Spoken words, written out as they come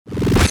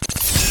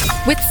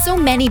With so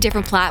many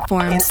different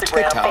platforms,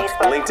 Instagram,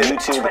 Facebook, LinkedIn,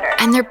 YouTube,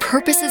 and their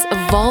purposes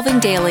evolving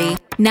daily,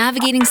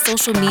 navigating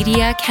social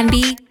media can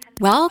be,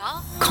 well,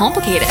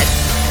 complicated.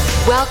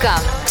 Welcome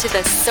to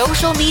the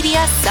Social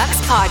Media Sucks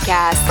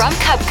podcast from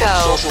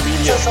Cubco.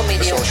 Social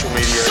media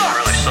really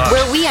sucks.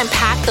 Where we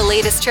unpack the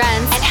latest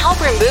trends and help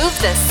remove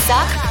the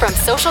suck from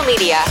social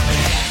media.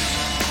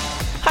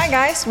 Hi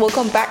guys,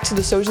 welcome back to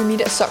the Social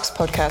Media Sucks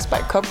podcast by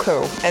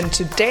Cubco. And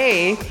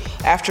today,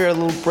 after a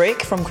little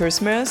break from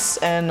Christmas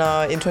and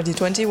in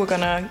 2020, we're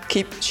gonna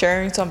keep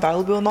sharing some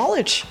valuable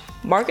knowledge,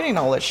 marketing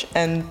knowledge.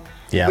 And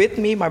with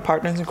me, my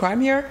partners in crime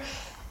here,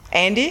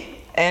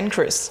 Andy and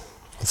Chris.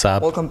 What's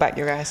up? Welcome back,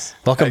 you guys.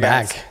 Welcome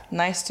back.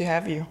 Nice to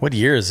have you. What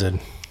year is it?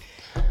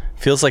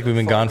 Feels like we've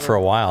been gone for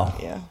a while.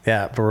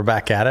 Yeah, but we're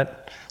back at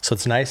it. So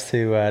it's nice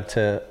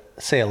to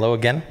say hello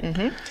again.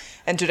 Mm-hmm.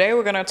 And today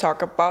we're gonna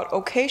talk about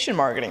occasion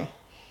marketing.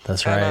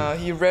 That's right.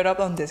 And, you read up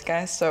on this,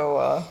 guys,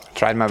 so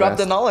tried my drop best.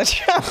 the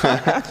knowledge.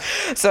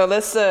 So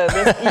let's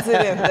ease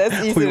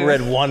it in. We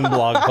read one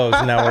blog post,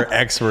 and now we're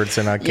experts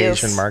in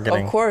occasion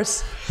marketing. Of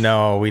course.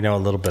 No, we know a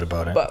little bit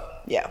about it.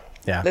 But yeah.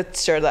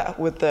 Let's share that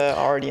with the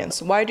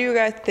audience. Why do you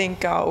guys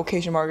think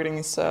occasion marketing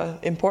is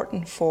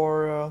important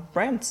for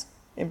brands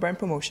in brand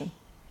promotion?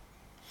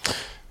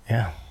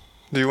 Yeah.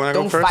 Do you want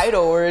to go first? Don't fight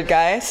over it,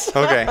 guys.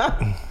 Okay.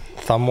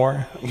 Thumb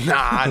war?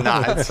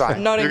 Nah, it's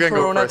fine. Not you in can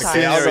Corona go first.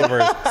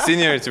 times.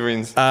 Seniority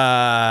wins.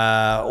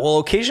 Well,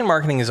 occasion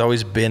marketing has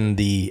always been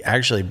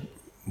actually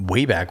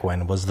way back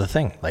when was the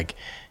thing. Like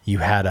you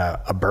had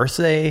a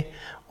birthday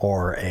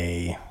or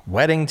a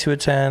wedding to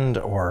attend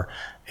or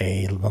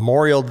a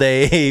Memorial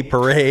Day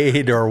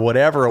parade or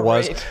whatever it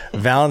was,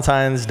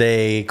 Valentine's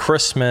Day,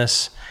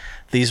 Christmas.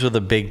 These were the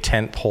big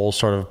tentpole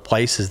sort of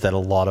places that a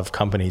lot of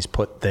companies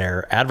put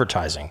their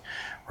advertising,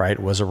 right?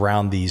 Was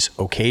around these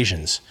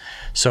occasions.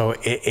 So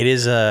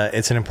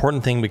it's an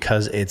important thing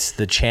because it's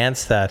the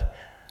chance that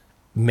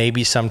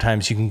maybe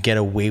sometimes you can get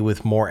away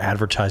with more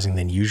advertising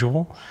than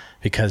usual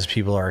because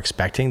people are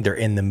expecting, they're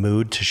in the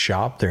mood to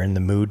shop, they're in the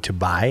mood to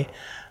buy.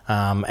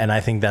 And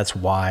I think that's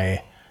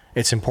why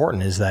it's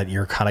important, is that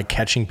you're kind of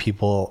catching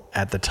people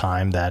at the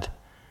time that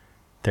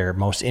they're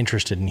most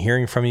interested in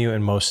hearing from you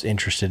and most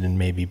interested in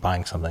maybe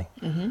buying something.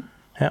 Mm-hmm.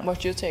 Yeah.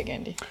 What's your take,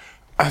 Andy?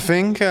 I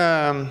think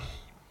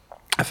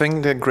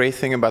the great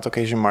thing about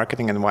occasion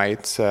marketing and why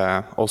it's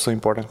also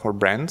important for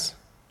brands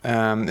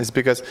is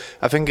because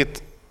I think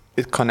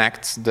it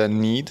connects the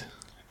need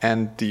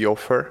and the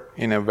offer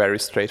in a very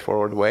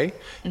straightforward way.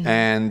 Mm-hmm.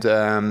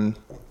 And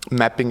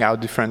mapping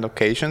out different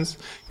occasions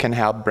can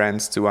help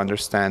brands to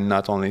understand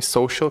not only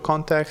social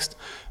context,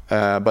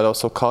 but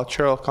also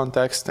cultural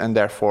context, and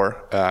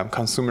therefore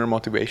consumer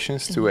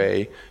motivations to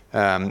a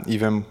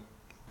even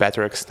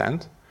better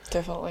extent.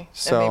 Definitely.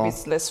 So, and maybe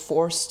it's less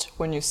forced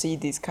when you see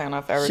these kind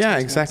of advertisements. Yeah,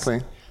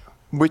 exactly.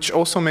 Which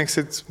also makes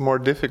it more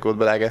difficult,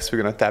 but I guess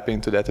we're going to tap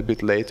into that a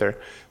bit later,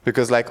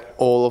 because like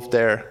all of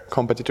their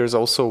competitors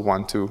also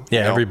want to.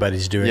 Yeah,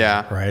 everybody's doing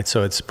it, right?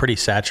 So it's pretty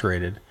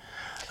saturated.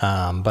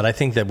 But I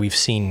think that we've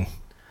seen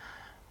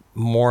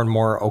more and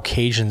more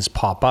occasions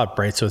pop up,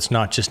 right? So it's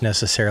not just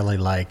necessarily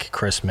like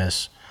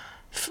Christmas,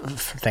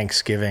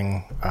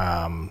 Thanksgiving,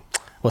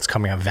 what's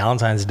coming up,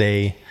 Valentine's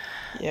Day.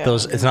 Yeah,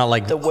 it's not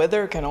like the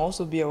weather can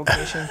also be an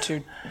occasion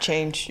to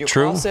change your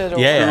closet. Or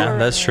yeah,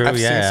 that's true. I've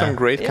seen some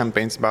great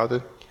campaigns about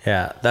it.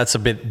 Yeah, that's a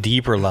bit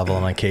deeper level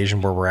on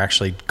occasion where we're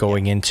actually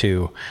going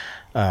into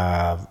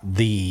what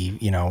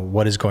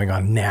is going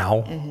on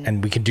now,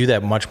 and we can do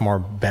that much more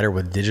better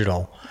with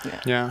digital.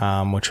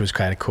 Which was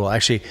kind of cool.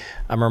 Actually,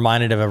 I'm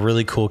reminded of a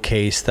really cool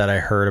case that I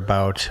heard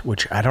about,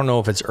 which I don't know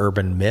if it's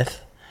urban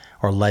myth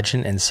or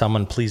legend, and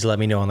someone please let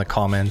me know in the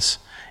comments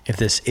if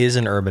this is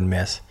an urban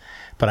myth.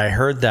 But I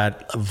heard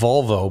that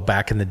Volvo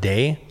back in the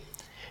day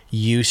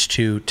used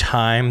to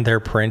time their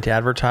print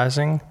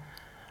advertising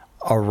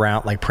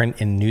around, like print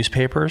in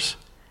newspapers,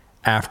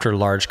 after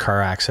large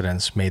car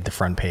accidents made the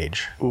front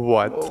page.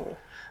 What? Whoa.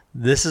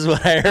 This is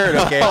what I heard,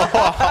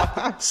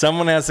 okay?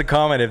 Someone has to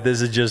comment if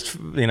this is just,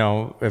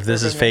 if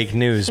this is fake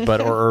news,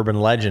 or urban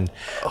legend.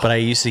 But I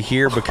used to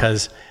hear,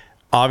 because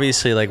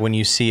obviously, like when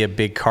you see a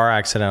big car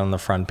accident on the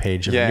front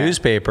page of a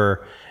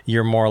newspaper,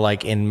 you're more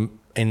like in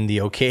the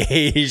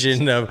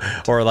occasion of,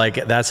 or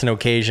like that's an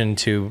occasion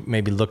to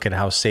maybe look at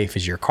how safe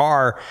is your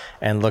car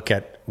and look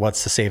at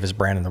what's the safest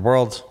brand in the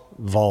world,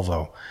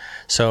 Volvo.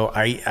 So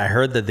I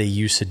heard that they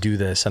used to do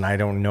this, and I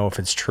don't know if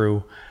it's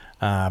true,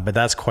 but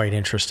that's quite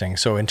interesting.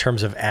 So in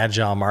terms of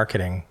agile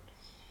marketing,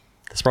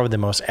 it's probably the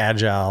most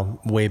agile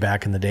way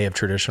back in the day of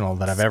traditional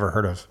that I've ever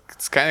heard of.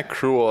 It's kind of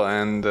cruel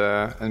and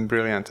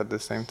brilliant at the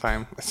same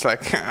time. It's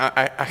like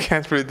I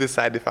can't really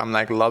decide if I'm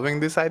like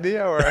loving this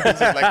idea or it's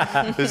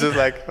just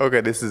like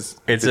okay, this is.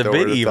 It's a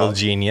bit evil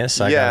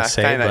genius, I gotta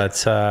say,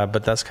 kinda.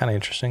 but that's kind of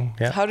interesting.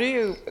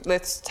 Yeah.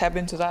 Let's tap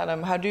into that.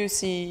 How do you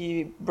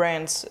see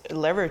brands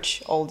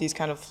leverage all these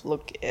kind of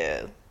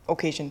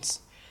occasions?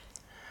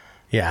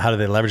 Yeah, how do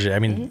they leverage it? I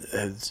mean,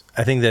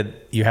 I think that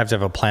you have to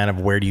have a plan of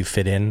where do you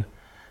fit in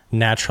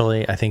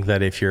naturally. I think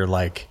that if you're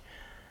like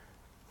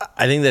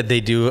I think that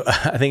they do.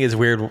 I think it's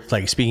weird.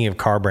 Like, speaking of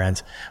car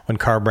brands, when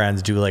car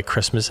brands do like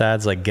Christmas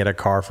ads, like get a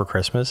car for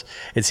Christmas,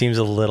 it seems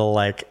a little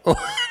like,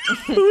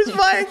 who's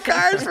buying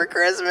cars for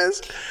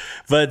Christmas?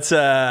 But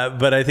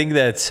I think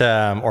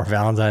that, or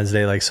Valentine's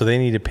Day, like, so they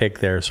need to pick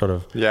their sort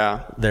of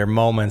their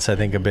moments, I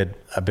think, a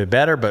bit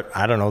better. But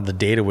I don't know, the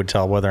data would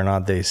tell whether or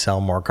not they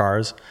sell more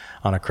cars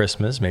on a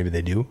Christmas. Maybe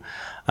they do.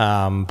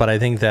 But I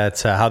think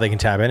that how they can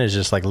tap in is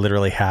just like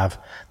literally have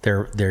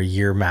their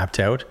year mapped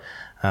out.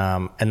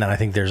 And then I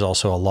think there's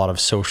also a lot of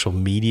social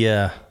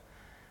media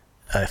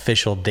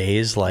official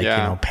days, like,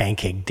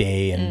 Pancake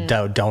Day and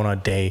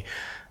Donut Day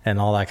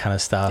and all that kind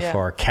of stuff,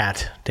 or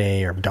Cat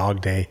Day or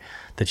Dog Day,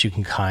 that you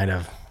can kind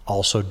of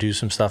also do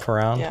some stuff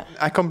around. Yeah.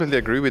 I completely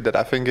agree with that.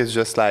 I think it's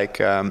just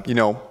like,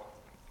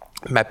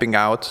 mapping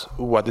out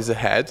what is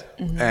ahead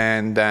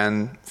and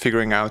then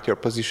figuring out your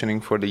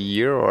positioning for the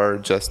year, or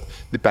just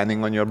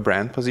depending on your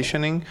brand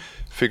positioning,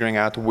 figuring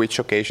out which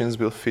occasions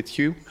will fit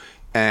you.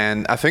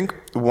 And I think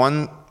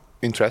one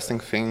interesting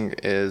thing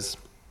is,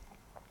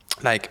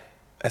 like,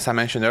 as I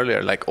mentioned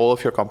earlier, like, all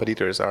of your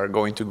competitors are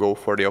going to go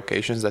for the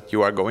occasions that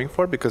you are going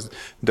for, because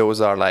those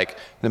are like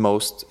the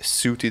most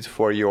suited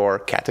for your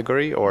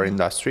category or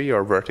industry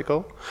or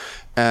vertical.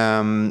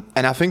 And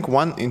I think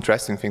one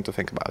interesting thing to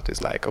think about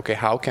is like, okay,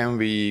 how can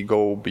we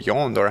go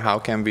beyond, or how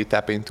can we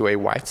tap into a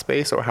white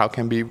space, or how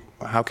can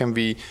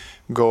we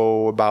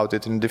go about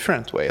it in a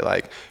different way?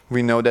 Like,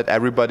 we know that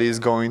everybody is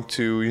going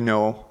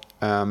to,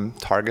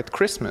 target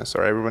Christmas,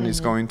 or everyone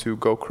is going to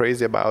go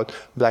crazy about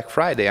Black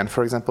Friday. And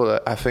for example,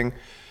 I think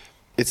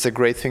it's a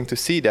great thing to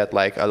see that,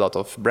 like, a lot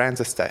of brands,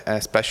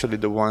 especially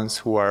the ones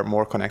who are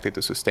more connected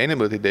to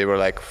sustainability, they were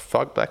like,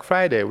 fuck Black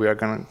Friday, we are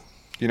gonna,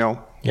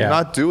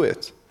 not do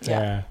it.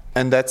 Yeah.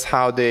 And that's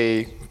how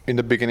they, in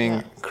the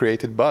beginning,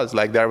 created buzz.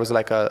 Like, there was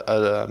like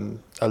a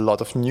lot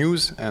of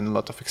news and a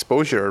lot of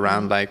exposure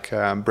around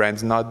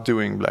brands not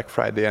doing Black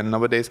Friday. And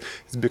nowadays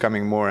it's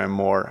becoming more and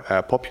more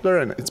popular,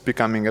 and it's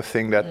becoming a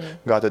thing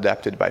that got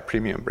adapted by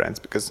premium brands,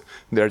 because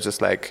they're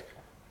just like,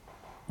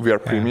 we are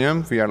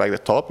premium, we are like the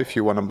top. If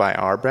you want to buy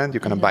our brand,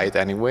 you're going to buy it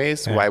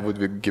anyways. Why would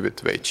we give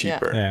it way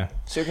cheaper? Yeah.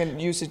 So you can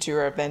use it to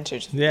your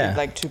advantage. Yeah.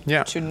 Like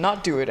to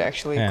not do it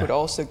actually could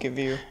also give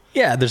you.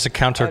 Yeah, there's a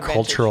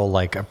countercultural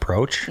like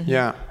approach.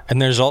 Yeah.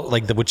 And there's all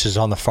like which is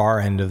on the far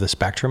end of the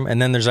spectrum. And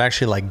then there's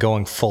actually like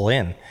going full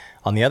in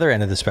on the other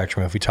end of the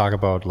spectrum. If we talk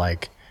about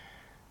like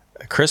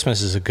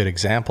Christmas is a good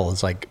example.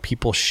 It's like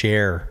people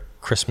share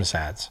Christmas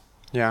ads.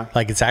 Yeah.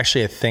 Like, it's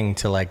actually a thing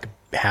to like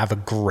have a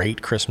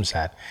great Christmas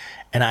ad.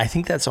 And I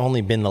think that's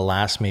only been the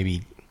last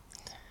maybe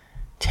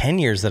 10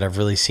 years that I've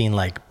really seen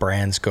like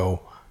brands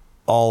go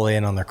all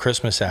in on their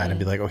Christmas ad and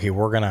be like, okay,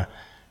 we're going to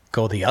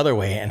go the other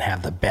way and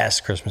have the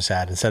best Christmas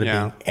ad. Instead of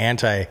being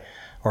anti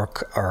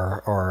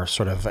or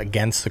sort of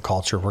against the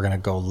culture, we're going to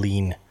go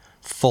lean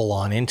full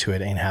on into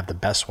it and have the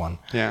best one.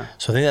 Yeah.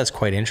 So I think that's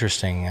quite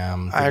interesting.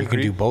 That you can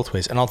do both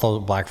ways. And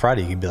also Black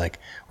Friday, you can be like,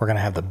 we're going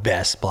to have the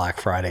best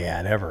Black Friday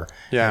ad ever.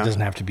 Yeah. It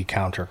doesn't have to be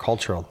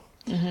countercultural.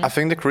 I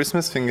think the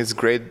Christmas thing is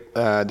great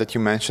that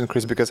you mentioned,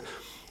 Chris, because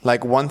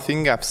like one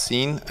thing I've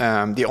seen,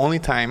 the only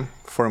time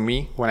for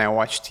me when I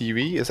watch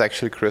TV is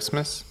actually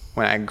Christmas,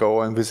 when I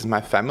go and visit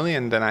my family,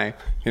 and then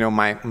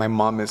my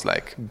mom is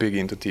like big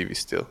into TV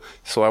still.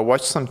 So I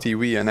watched some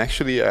TV, and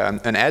actually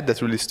an ad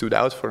that really stood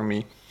out for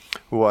me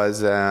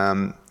was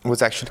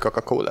actually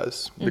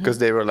Coca-Cola's, because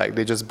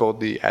they just bought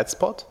the ad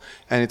spot,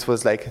 and it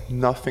was like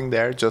nothing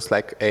there, just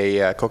like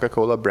a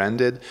Coca-Cola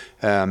branded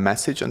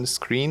message on the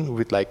screen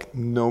with like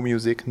no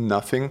music,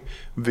 nothing.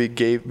 We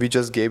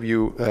just gave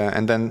you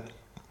and then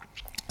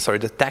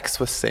the text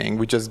was saying,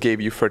 we just gave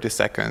you 30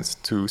 seconds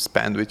to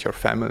spend with your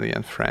family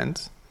and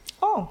friends.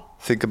 Oh,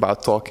 think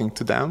about talking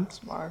to them.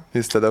 Smart.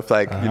 Instead of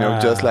like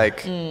just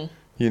like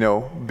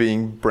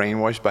being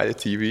brainwashed by the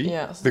TV.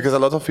 Yes. Because a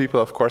lot of people,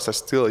 of course, are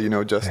still,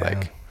 just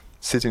like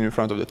sitting in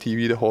front of the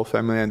TV, the whole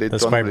family, and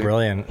That's quite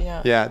brilliant.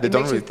 Yeah, they it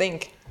don't makes really you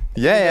think.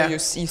 Yeah.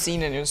 You've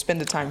seen it, you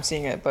spend the time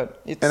seeing it,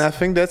 but it's. And I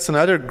think that's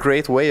another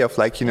great way of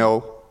like,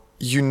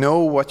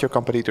 what your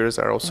competitors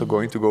are also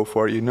going to go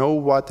for.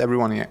 What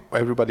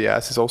everybody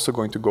else is also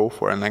going to go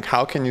for, and like,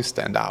 how can you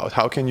stand out?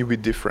 How can you be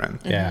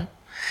different? Yeah.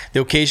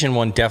 The occasion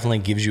one definitely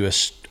gives you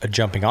a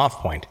jumping off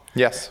point.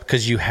 Yes.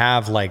 Because you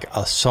have like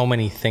so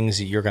many things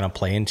that you're going to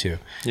play into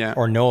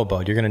or know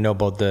about. You're going to know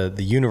about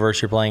the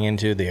universe you're playing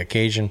into, the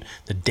occasion,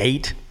 the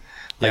date.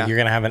 Like you're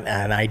going to have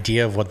an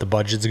idea of what the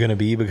budget's going to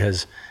be,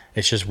 because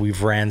it's just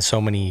we've ran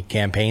so many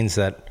campaigns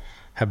that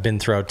have been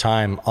throughout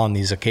time on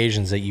these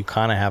occasions that you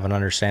kind of have an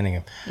understanding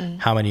of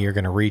how many you're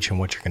going to reach and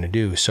what you're going to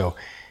do. So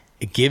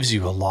it gives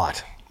you a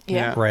lot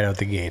right out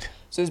the gate.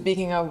 So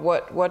speaking of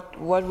what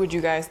would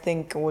you guys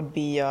think would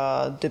be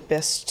the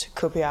best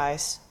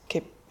KPIs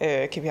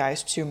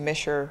to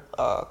measure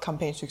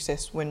campaign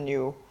success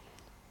when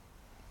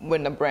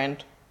a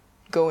brand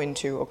go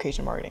into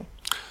occasion marketing?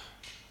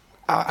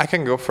 I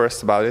can go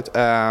first about it.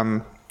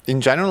 in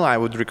general, I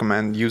would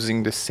recommend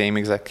using the same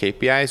exact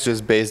KPIs,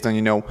 just based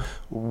on,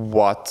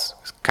 what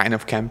kind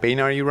of campaign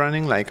are you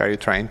running? Like, are you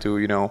trying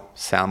to,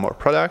 sell more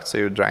products? Are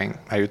you driving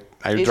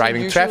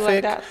traffic?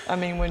 Like that? I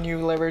mean, when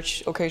you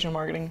leverage occasion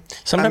marketing.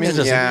 Sometimes it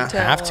doesn't yeah.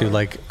 have to.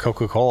 Like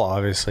Coca-Cola,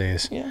 obviously,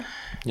 is. Yeah.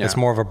 It's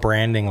more of a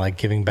branding, like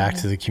giving back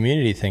to the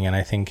community thing. And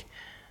I think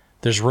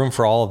there's room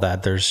for all of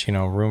that. There's,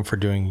 room for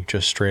doing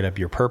just straight up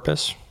your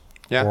purpose.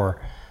 Yeah.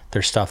 Or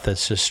there's stuff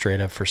that's just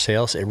straight up for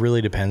sales. It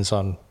really depends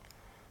on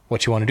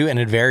what you want to do. And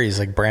it varies.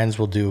 Like brands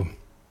will do,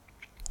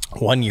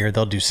 one year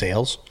they'll do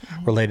sales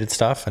related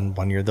stuff, and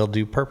one year they'll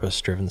do purpose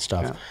driven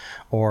stuff,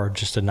 or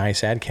just a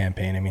nice ad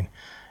campaign. I mean,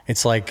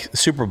 it's like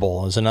Super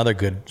Bowl is another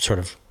good sort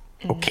of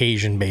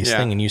occasion based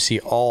thing. And you see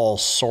all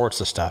sorts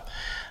of stuff.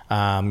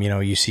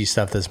 You see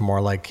stuff that's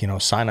more like,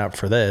 sign up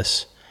for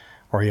this,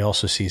 or you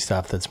also see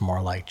stuff that's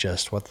more like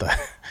just what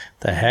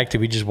the heck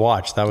did we just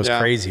watch? That was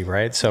crazy,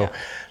 right? So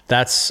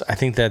I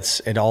think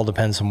it all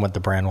depends on what the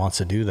brand wants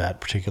to do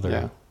that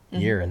particular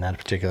year in that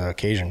particular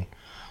occasion.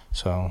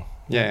 So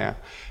yeah.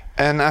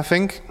 And I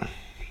think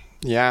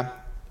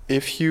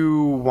if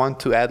you want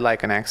to add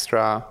like an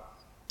extra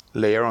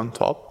layer on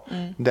top,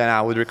 then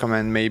I would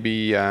recommend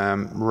maybe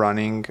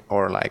running,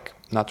 or like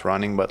not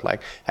running, but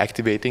like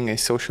activating a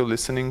social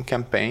listening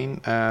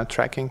campaign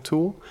tracking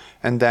tool,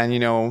 and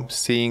then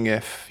seeing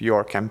if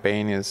your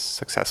campaign is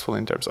successful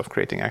in terms of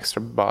creating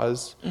extra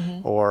buzz,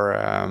 or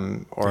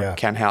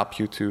can help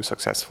you to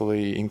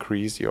successfully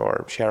increase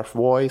your share of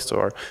voice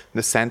or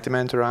the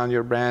sentiment around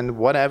your brand,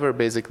 whatever.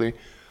 Basically,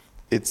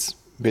 it's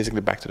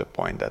basically back to the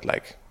point that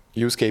like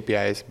use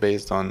KPIs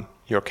based on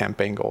your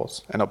campaign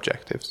goals and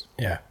objectives.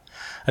 Yeah.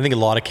 I think a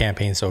lot of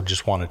campaigns though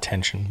just want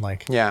attention.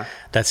 Like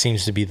that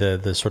seems to be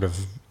the sort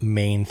of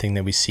main thing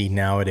that we see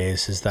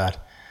nowadays, is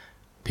that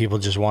people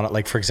just want it.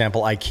 Like, for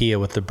example, IKEA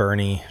with the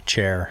Bernie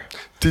chair.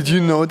 Did you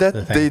know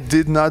that they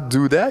did not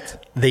do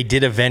that? They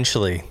did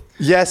eventually.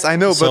 Yes, I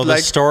know. So but the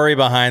like story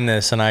behind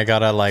this, and I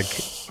gotta like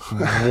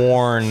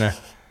warn,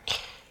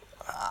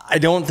 I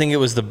don't think it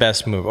was the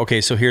best move.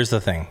 Okay, so here's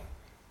the thing.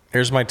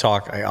 Here's my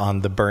talk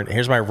on the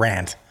here's my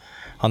rant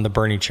on the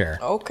Bernie chair.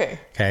 Okay,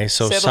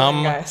 so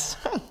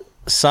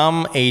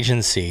some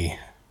agency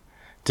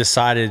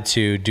decided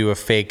to do a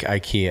fake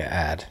IKEA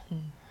ad,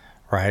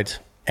 right?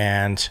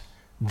 And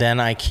then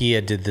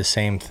IKEA did the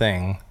same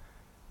thing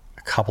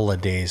a couple of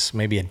days,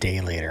 maybe a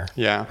day later.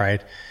 Yeah.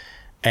 Right?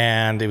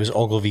 And it was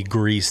Ogilvy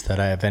Grease that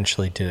I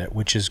eventually did it,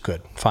 which is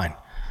good. Fine.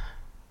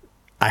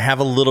 I have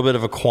a little bit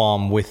of a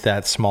qualm with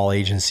that small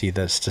agency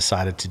that's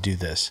decided to do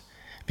this,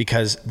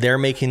 because they're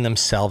making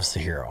themselves the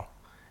hero.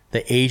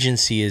 The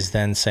agency is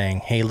then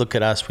saying, hey, look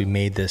at us, we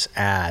made this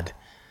ad.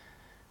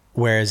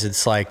 Whereas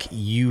it's like,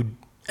 you,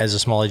 as a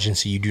small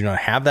agency, you do not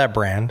have that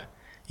brand.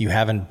 You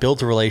haven't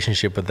built a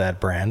relationship with that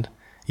brand.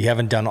 You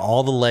haven't done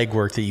all the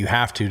legwork that you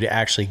have to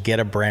actually get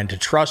a brand to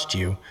trust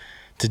you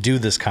to do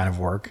this kind of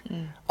work.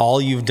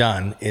 All you've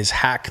done is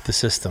hack the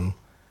system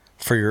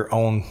for your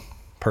own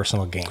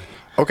personal gain.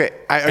 Okay.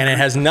 And it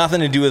has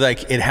nothing to do with,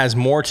 like, it has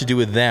more to do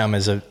with them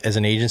as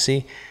an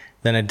agency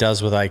than it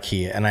does with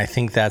IKEA. And I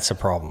think that's a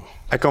problem.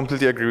 I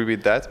completely agree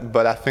with that,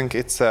 but I think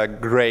it's a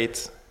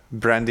great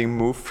branding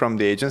move from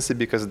the agency,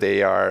 because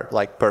they are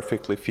like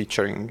perfectly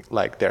featuring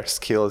like their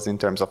skills in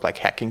terms of like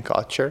hacking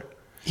culture.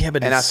 Yeah,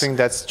 but I think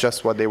that's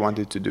just what they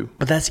wanted to do.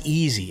 But that's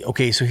easy.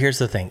 Okay, so here's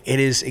the thing.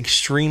 It is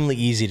extremely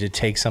easy to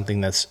take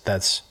something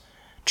that's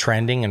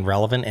trending and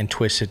relevant and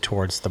twist it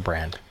towards the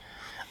brand.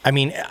 I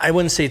mean, I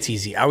wouldn't say it's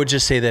easy. I would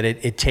just say that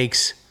it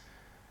takes,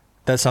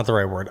 that's not the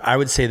right word. I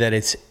would say that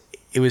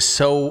it was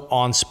so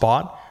on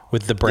spot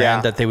with the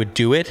brand that they would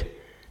do it,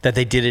 that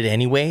they did it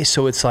anyway.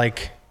 So it's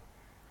like,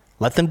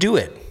 let them do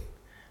it.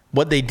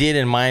 What they did,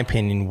 in my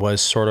opinion,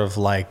 was sort of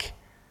like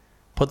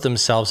put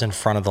themselves in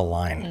front of the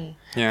line.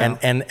 Yeah.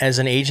 And as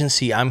an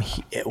agency,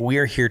 we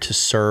are here to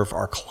serve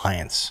our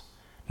clients,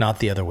 not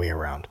the other way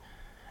around.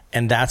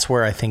 And that's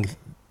where I think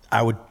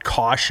I would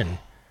caution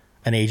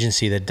an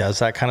agency that does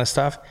that kind of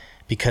stuff,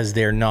 because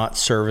they're not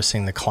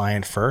servicing the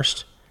client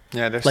first.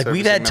 Yeah, they're like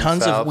we've had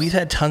themselves.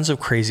 tons of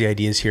crazy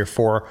ideas here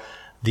for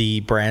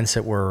the brands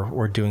that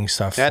we're doing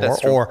stuff for,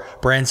 that's true. or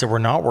brands that we're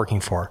not working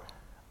for.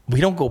 We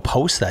don't go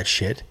post that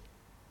shit.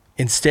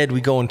 Instead,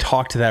 we go and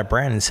talk to that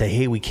brand and say,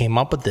 hey, we came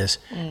up with this.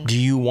 Do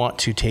you want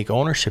to take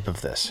ownership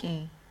of this?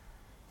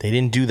 They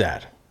didn't do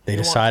that. They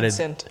decided.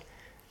 Consent.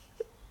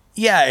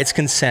 Yeah, it's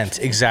consent.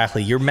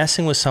 Exactly. You're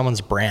messing with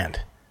someone's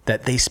brand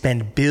that they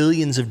spend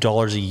billions of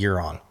dollars a year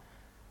on.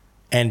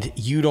 And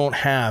you don't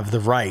have the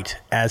right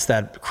as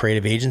that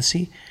creative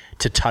agency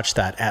to touch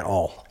that at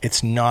all.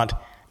 It's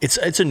not, it's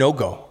a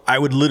no-go. I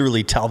would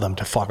literally tell them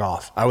to fuck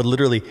off. I would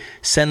literally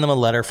send them a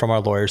letter from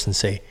our lawyers and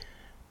say,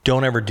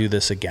 don't ever do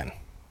this again.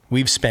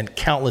 We've spent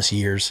countless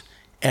years,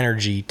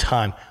 energy,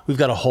 time. We've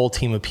got a whole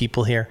team of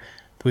people here.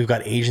 We've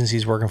got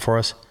agencies working for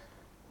us.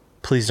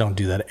 Please don't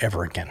do that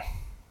ever again.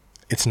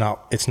 It's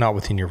not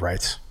within your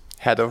rights.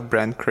 head of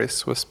brand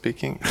Chris was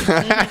speaking.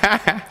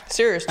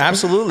 Seriously.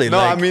 Absolutely. No,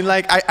 like- I mean,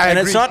 like, I and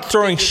agree. it's not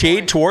throwing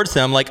shade towards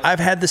them. Like I've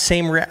had the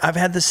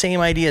same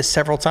idea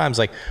several times.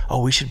 Like,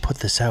 oh, we should put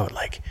this out.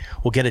 Like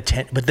we'll get a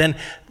tent. But then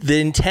the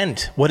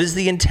intent. What is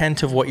the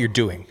intent of what you're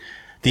doing?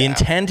 The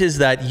intent is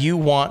that you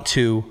want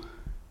to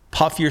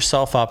puff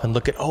yourself up and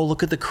look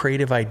at the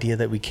creative idea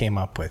that we came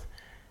up with.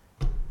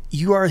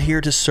 You are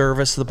here to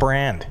service the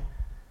brand.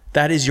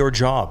 That is your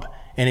job.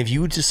 And if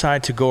you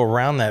decide to go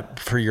around that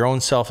for your own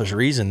selfish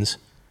reasons,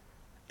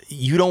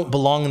 you don't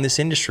belong in this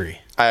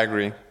industry. I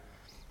agree.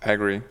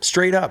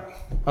 Straight up.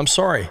 I'm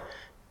sorry.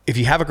 If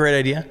you have a great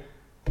idea,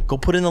 go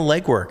put in the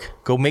legwork.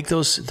 Go make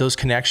those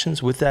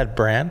connections with that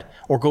brand,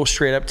 or go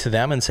straight up to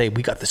them and say,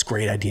 we got this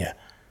great idea.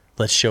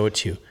 Let's show it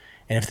to you.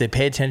 And if they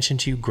pay attention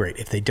to you, great.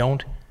 If they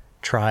don't,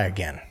 try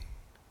again.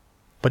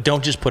 But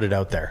don't just put it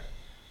out there.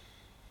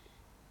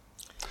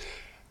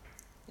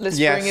 Let's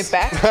Yes. bring it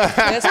back.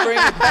 Let's bring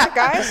it back,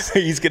 guys.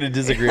 He's going to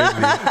disagree with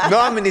me. No,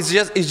 I mean, it's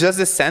just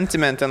the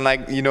sentiment and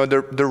like, you know,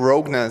 the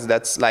rogueness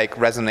that's like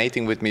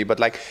resonating with me. But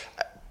like,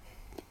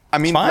 I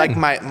mean, Fine.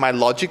 like my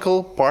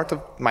logical part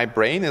of my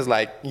brain is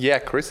like, yeah,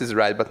 Chris is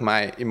right. But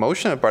my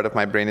emotional part of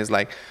my brain is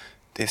like,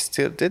 they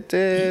still did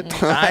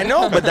it. I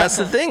know, but that's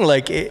the thing.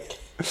 Like,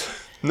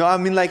 No, I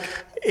mean, like,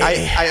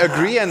 I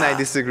agree and I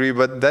disagree,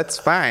 but that's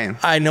fine.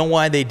 I know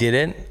why they did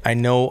it. I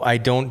know I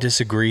don't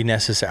disagree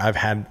necessarily. I've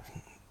had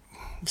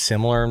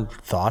similar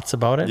thoughts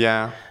about it.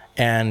 Yeah.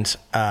 And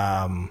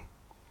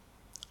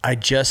I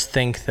just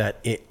think that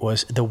it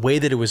was the way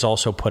that it was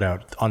also put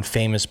out on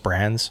famous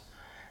brands,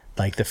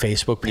 like the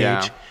Facebook page,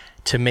 Yeah.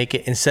 to make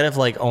it, instead of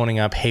like owning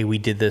up, hey, we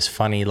did this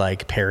funny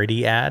like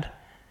parody ad,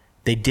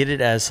 they did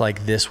it as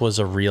like this was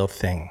a real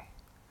thing.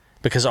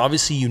 Because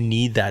obviously you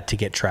need that to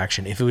get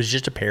traction. If it was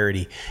just a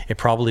parody, it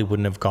probably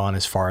wouldn't have gone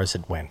as far as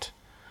it went.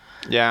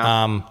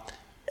 Yeah.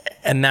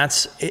 And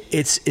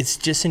it's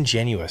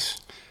disingenuous.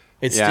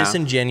 It's Yeah.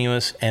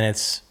 disingenuous, and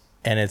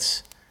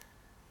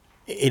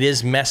it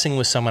is messing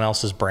with someone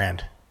else's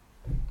brand.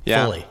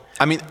 Yeah. Fully.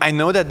 I mean, I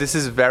know that this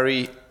is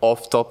very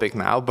off topic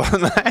now,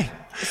 but like,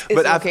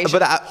 but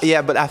location.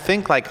 I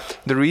think like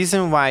the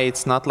reason why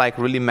it's not like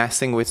really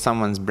messing with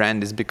someone's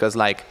brand is because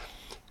like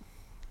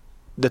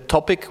the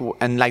topic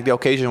and like the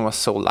occasion was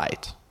so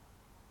light.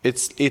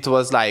 It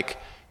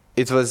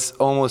was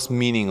almost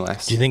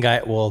meaningless. Do you think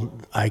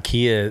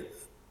IKEA?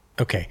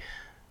 Okay,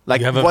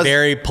 Like, you have a was-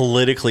 very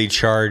politically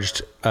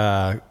charged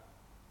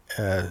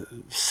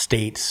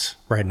states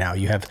right now.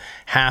 You have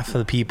half of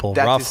the people,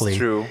 That is roughly,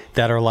 true.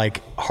 that are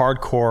like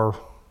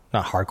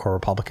not hardcore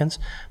Republicans,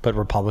 but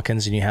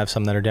Republicans, and you have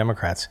some that are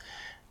Democrats.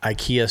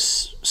 IKEA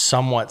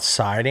somewhat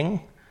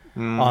siding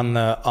on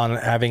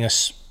having a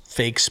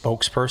fake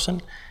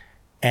spokesperson,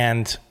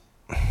 and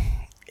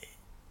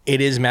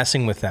it is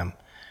messing with them.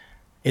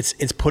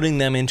 It's putting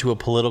them into a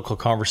political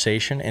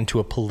conversation, into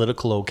a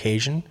political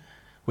occasion,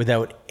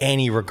 without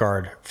any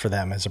regard for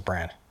them as a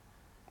brand.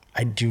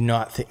 I do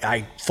not think,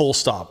 full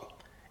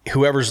stop. If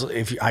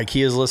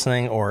IKEA is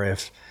listening, or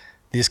if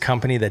this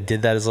company that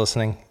did that is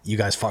listening, you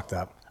guys fucked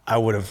up. I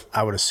would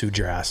have sued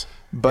your ass.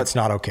 But it's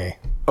not okay.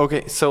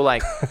 Okay, so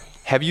like,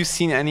 have you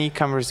seen any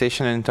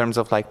conversation in terms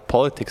of like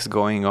politics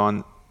going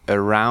on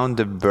around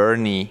the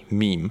Bernie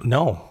meme?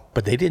 No,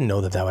 but they didn't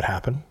know that would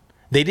happen.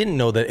 They didn't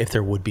know that if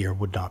there would be or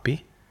would not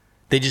be.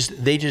 They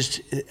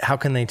just how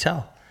can they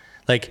tell?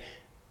 Like,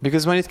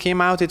 Because when it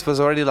came out, it was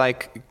already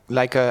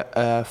like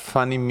a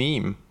funny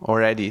meme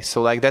already.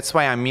 So like that's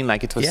why I mean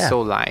like it was Yeah.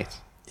 so light.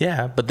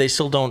 yeah, but they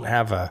still don't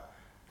have a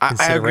I agree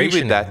consideration.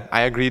 with that.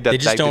 I agree that They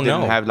just like, don't they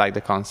didn't know. have like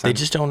the concept. They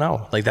just don't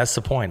know. Like, that's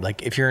the point.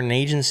 Like, if you're an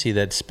agency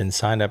that's been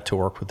signed up to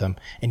work with them,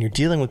 and you're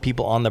dealing with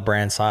people on the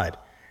brand side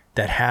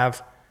that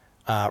have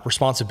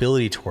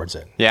responsibility towards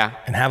it, Yeah.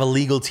 and have a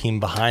legal team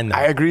behind them,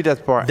 I agree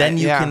that part. then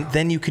you Yeah.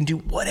 can do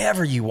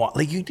whatever you want.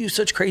 Like, you do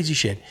such crazy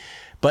shit.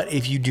 But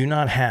if you do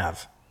not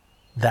have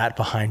that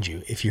behind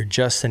you, if you're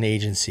just an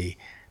agency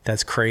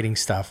that's creating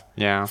stuff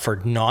Yeah. for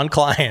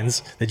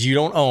non-clients that you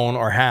don't own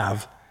or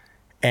have,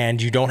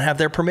 and you don't have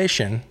their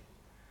permission,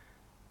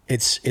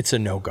 it's a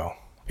no-go.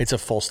 It's a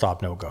full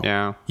stop no-go.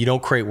 Yeah. You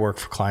don't create work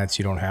for clients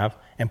you don't have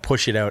and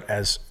push it out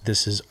as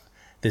this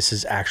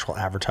is actual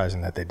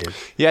advertising that they did.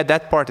 Yeah,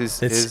 that part is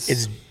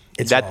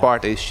that wrong.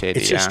 part is shady.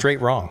 It's just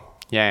straight wrong.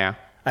 Yeah.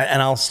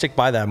 And I'll stick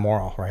by that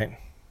moral, right?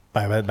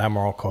 By that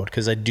moral code,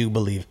 because I do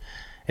believe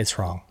it's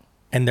wrong.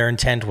 And their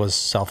intent was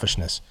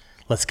selfishness.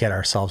 Let's get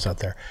ourselves out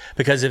there.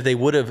 Because if they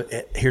would have,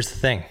 here's the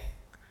thing.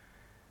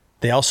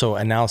 They also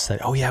announced that,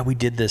 oh yeah, we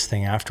did this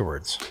thing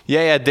afterwards.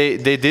 Yeah. They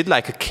did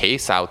like a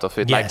case out of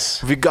it.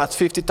 Yes. Like we got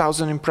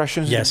 50,000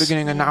 impressions in Yes. the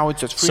beginning, and now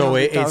it's just So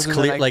 300,000. it's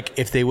clear, like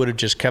if they would have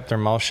just kept their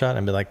mouth shut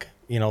and be like,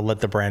 let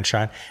the brand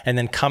shine, and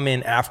then come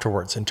in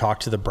afterwards and talk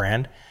to the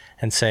brand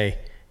and say,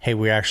 hey,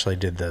 we actually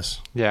did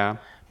this. Yeah.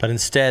 But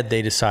instead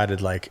they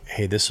decided like,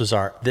 hey, they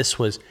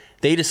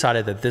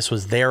decided that this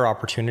was their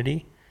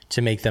opportunity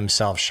to make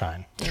themselves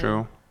shine.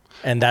 True.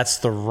 And that's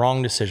the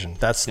wrong decision.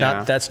 That's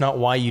not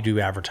why you do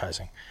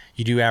advertising.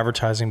 You do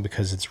advertising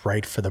because it's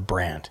right for the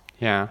brand,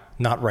 Yeah.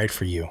 not right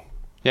for you.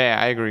 Yeah,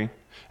 I agree.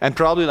 And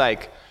probably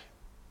like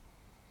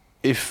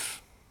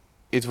if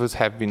it would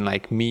have been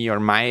like me or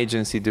my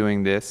agency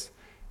doing this,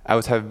 I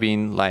would have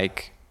been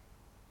like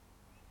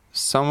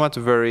somewhat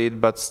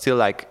worried, but still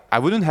like I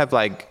wouldn't have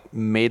like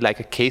made like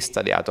a case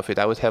study out of it.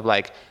 I would have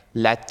like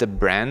let the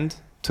brand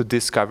to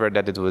discover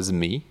that it was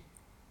me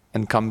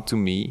and come to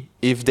me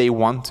if they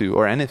want to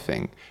or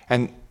anything.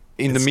 And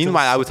in the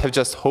meanwhile, I would have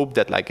just hoped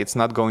that like it's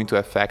not going to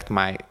affect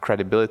my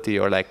credibility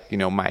or like, you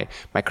know, my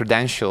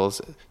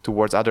credentials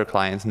towards other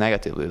clients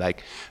negatively.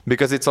 Like,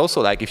 because it's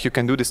also like, if you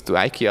can do this to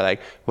IKEA, like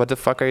what the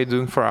fuck are you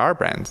doing for our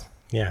brand?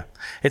 Yeah.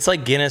 It's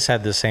like Guinness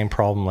had the same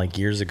problem like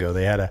years ago.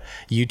 They had a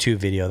YouTube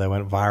video that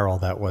went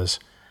viral that was,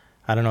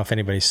 I don't know if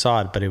anybody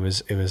saw it, but it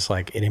was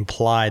like, it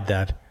implied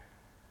that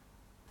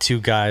two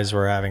guys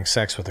were having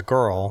sex with a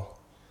girl,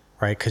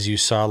 right? Because you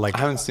saw like,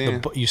 I haven't seen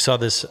it. You saw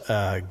this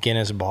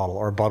Guinness bottle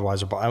or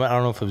Budweiser bottle. I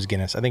don't know if it was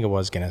Guinness. I think it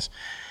was Guinness.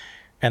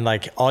 And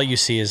like, all you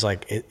see is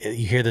like,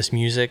 you hear this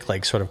music,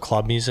 like sort of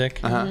club music.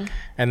 And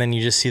then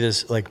you just see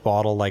this like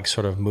bottle, like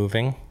sort of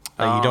moving.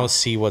 Like you don't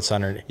see what's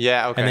under.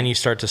 Yeah, okay. And then you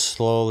start to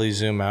slowly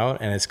zoom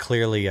out and it's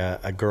clearly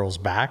a girl's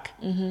back.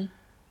 And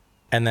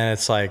then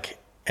it's like,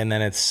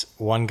 it's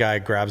one guy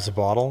grabs a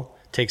bottle,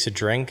 takes a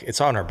drink,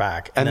 it's on her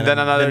back. And then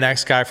another. The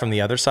next guy from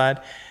the other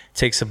side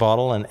takes a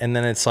bottle and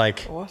then it's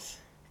like, What?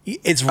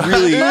 it's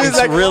really, it's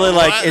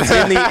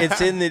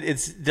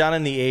done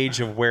in the age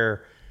of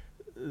where,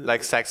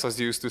 Like sex was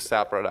used to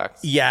sell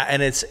products. yeah.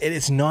 And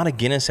it's not a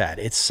Guinness ad.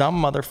 It's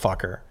some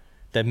motherfucker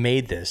that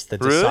made this,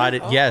 that Really?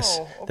 decided, Oh, yes,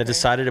 okay. that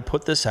decided to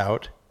put this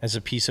out as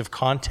a piece of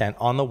content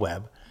on the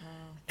web.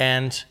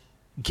 And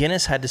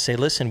Guinness had to say,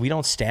 listen, we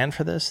don't stand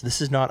for this.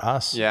 This is not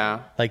us. Yeah.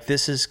 Like,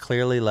 this is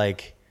clearly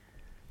like,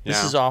 this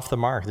Yeah. is off the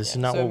mark. This is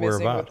not So what we're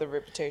messing about. with the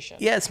reputation.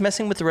 Yeah, it's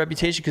messing with the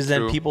reputation because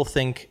then True.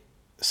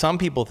 some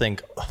people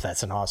think, oh,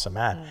 that's an awesome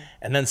ad.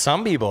 And then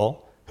some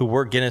people who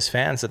were Guinness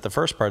fans at the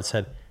first part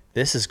said,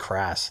 this is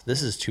crass.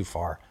 This is too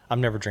far.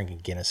 I'm never drinking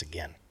Guinness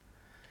again.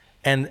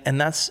 And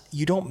that's,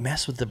 you don't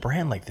mess with the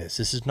brand like this.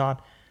 This is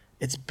not,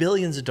 it's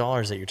billions of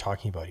dollars that you're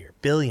talking about here.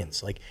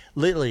 Billions. Like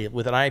literally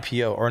with an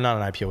IPO, or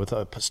not an IPO, with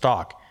a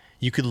stock,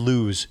 you could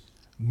lose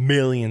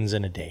millions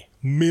in a day.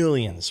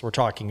 Millions. We're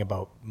talking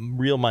about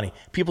real money.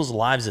 People's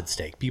lives at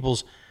stake.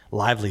 People's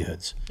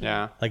livelihoods.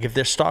 Yeah. Like if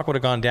their stock would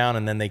have gone down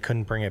and then they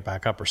couldn't bring it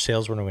back up, or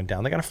sales would have went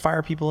down, they got to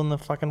fire people in the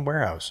fucking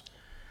warehouse.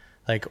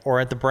 Like, or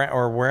at the brand,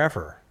 or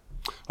wherever.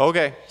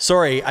 Okay.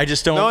 Sorry, I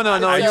just don't.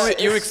 No. So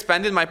You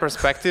expanded my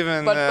perspective,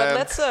 and But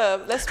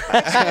let's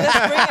bring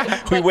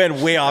it. We went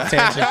way off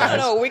tangent, guys.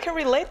 No, we can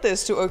relate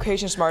this to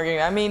occasions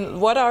marketing. I mean,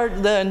 what are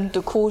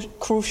the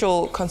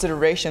crucial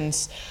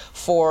considerations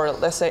for,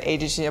 let's say,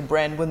 agency and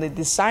brand when they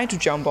decide to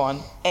jump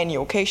on any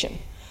occasion?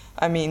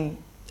 I mean,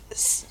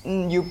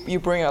 you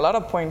bring a lot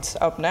of points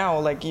up now.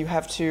 Like you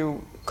have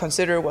to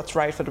consider what's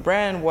right for the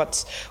brand,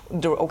 what's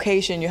the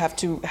occasion. You have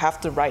to have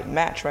the right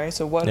match, right?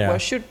 So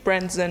what should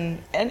brands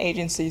and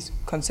agencies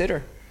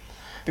consider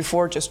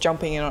before just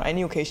jumping in on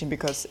any occasion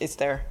because it's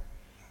there?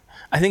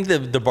 I think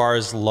the bar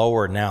is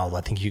lower now.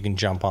 I think you can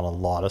jump on a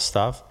lot of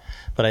stuff,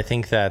 but I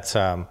think that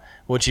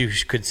what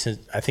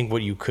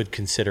you could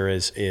consider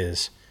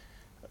is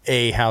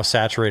A, how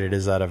saturated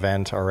is that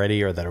event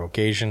already or that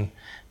occasion?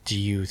 Do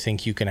you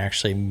think you can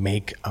actually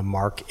make a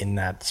mark in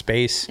that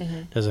space?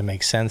 Does it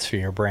make sense for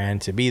your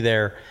brand to be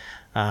there?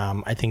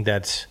 I think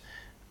that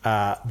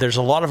there's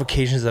a lot of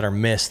occasions that are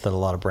missed that a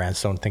lot of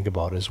brands don't think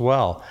about as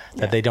well,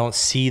 that they don't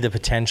see the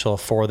potential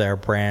for their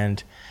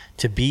brand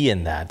to be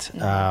in that.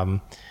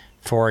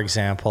 For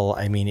example,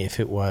 I mean,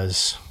 if it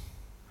was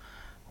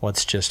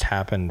what's just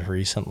happened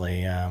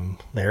recently,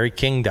 Larry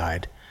King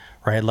died,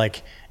 right?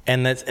 Like,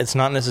 and that's, it's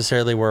not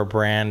necessarily where a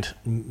brand,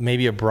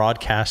 maybe a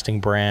broadcasting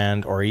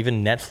brand or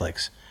even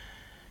Netflix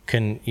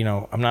can, you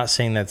know, I'm not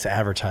saying that's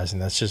advertising.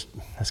 That's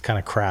kind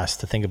of crass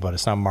to think about.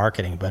 It's not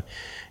marketing. But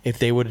if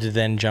they would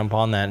then jump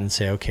on that and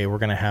say, okay, we're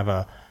going to have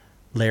a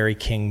Larry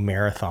King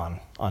marathon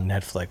on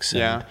Netflix.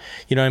 And,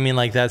 you know what I mean?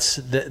 Like that's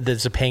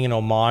a paying an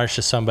homage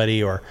to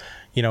somebody, or,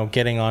 you know,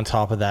 getting on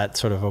top of that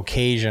sort of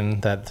occasion,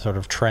 that sort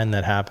of trend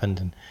that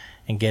happened,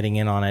 and getting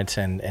in on it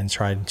and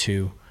trying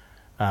to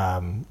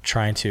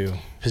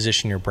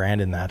position your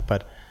brand in that.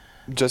 But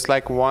just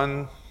like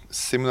one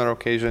similar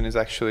occasion is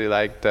actually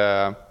like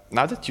now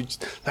that you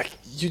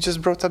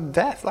just brought up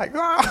death, like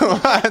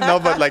no,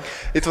 but like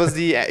it was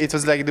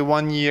like the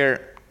 1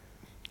 year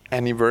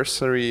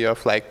anniversary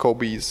of like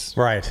Kobe's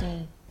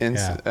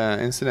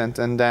incident,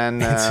 and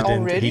then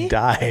Already? he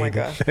died. Oh my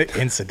God.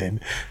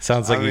 Incident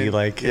sounds like he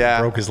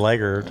broke his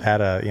leg or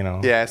had a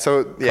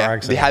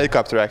the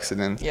helicopter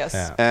accident. Yes.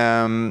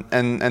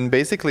 And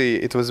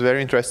basically it was very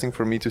interesting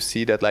for me to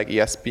see that like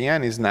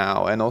ESPN is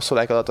now, and also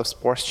like a lot of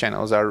sports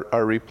channels are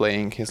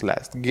replaying his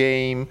last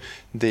game.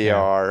 They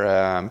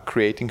are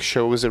creating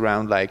shows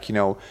around like, you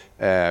know,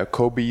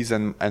 Kobe's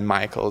and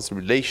Michael's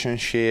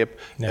relationship,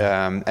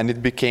 and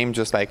it became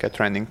just like a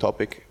trending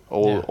topic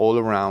all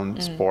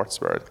around sports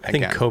world. I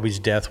think Kobe's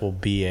death will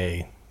be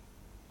a,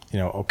 you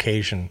know,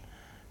 occasion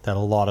that a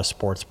lot of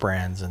sports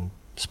brands and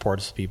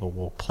sports people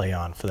will play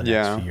on for the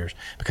next few years,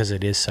 because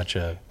it is such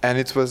a and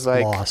it was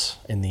like loss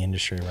in the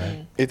industry,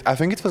 right? I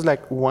think it was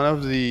like one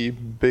of the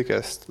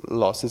biggest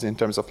losses in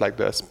terms of like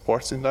the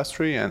sports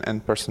industry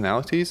and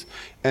personalities.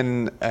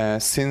 And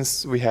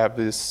since we have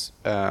this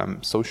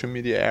social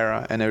media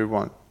era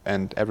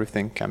and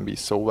everything can be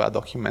so well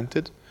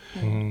documented,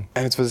 and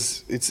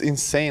it's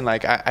insane.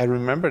 Like I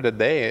remember the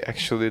day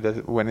actually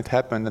that when it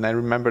happened, and I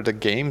remember the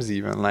games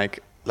even like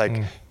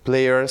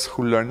players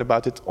who learned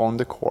about it on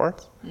the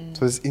court. It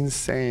was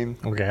insane.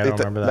 Okay, I don't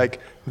remember that. Like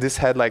this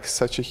had like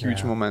such a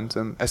huge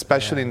momentum,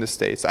 especially in the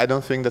States. I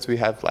don't think that we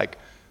have like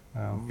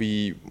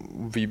we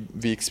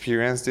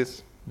experienced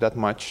it that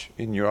much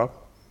in Europe,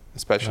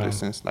 especially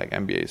since like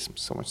NBA is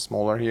so much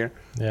smaller here.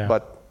 Yeah.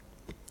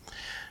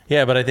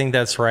 But I think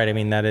that's right. I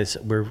mean, that is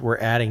we're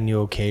adding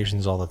new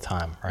occasions all the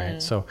time,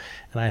 right? So,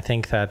 and I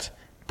think that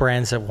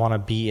brands that want to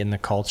be in the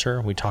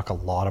culture, we talk a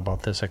lot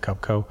about this at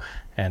Cupco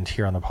and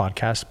here on the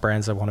podcast,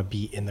 brands that want to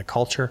be in the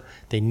culture,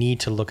 they need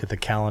to look at the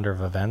calendar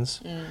of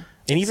events and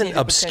even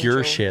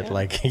obscure shit,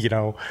 like, you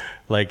know,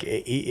 like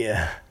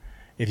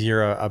if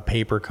you're a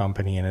paper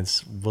company and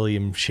it's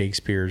William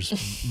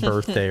Shakespeare's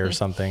birthday or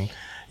something,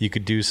 you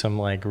could do some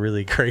like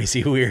really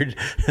crazy, weird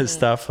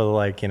stuff of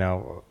like, you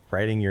know,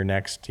 writing your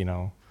next, you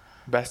know,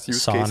 best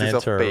use cases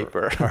of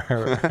paper.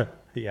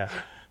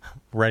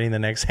 Writing the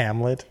next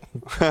Hamlet.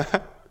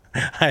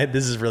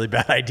 This is really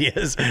bad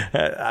ideas.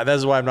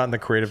 That's why I'm not in the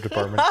creative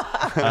department.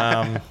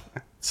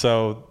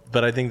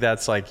 But I think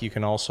that's like, you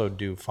can also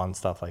do fun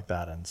stuff like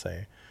that and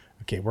say,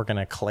 okay, we're going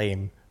to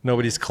claim,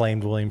 nobody's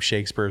claimed William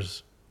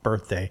Shakespeare's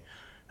birthday.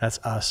 That's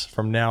us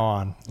from now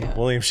on.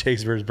 William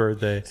Shakespeare's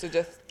birthday. So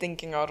just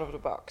thinking out of the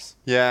box.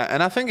 Yeah,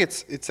 and I think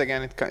it's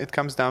again, it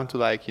comes down to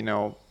like, you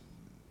know,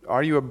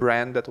 are you a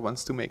brand that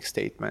wants to make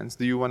statements?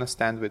 Do you want to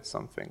stand with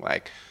something?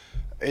 Like,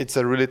 it's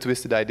a really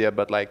twisted idea,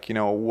 but like, you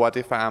know, what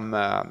if I'm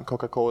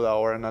Coca-Cola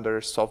or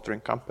another soft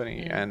drink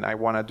company and I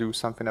want to do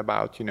something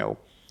about, you know,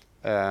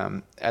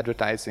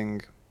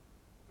 advertising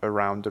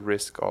around the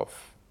risk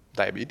of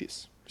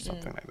diabetes or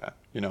something like that,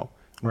 you know?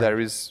 Right.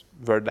 There is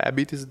World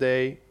Diabetes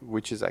Day,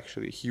 which is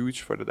actually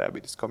huge for the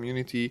diabetes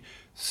community.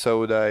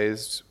 Soda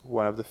is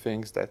one of the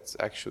things that's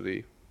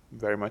actually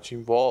very much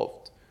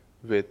involved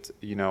with,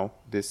 you know,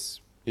 this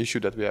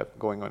issue that we have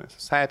going on in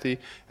society.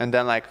 And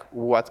then like,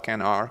 what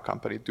can our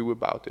company do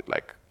about it?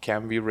 Like,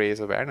 can we raise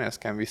awareness?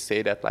 Can we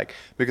say that, like,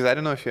 because I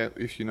don't know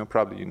if you know,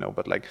 probably you know,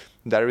 but like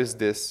there is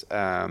this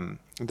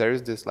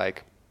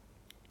like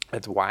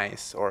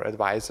advice or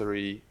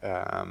advisory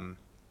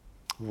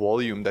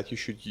volume that you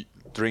should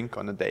drink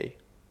on a day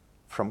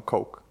from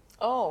Coke.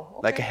 Oh,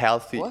 okay.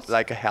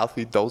 Like a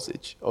healthy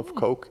dosage of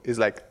Coke is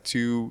like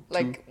two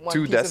piece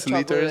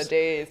deciliters. Of a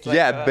day is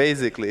like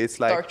basically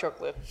it's like dark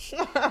chocolate.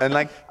 And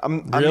like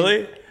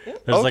really?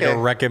 There's like a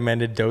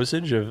recommended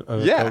dosage of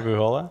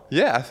Coca-Cola?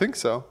 Yeah, I think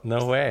so.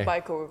 No way.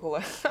 Buy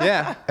Coca-Cola.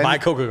 Yeah. Buy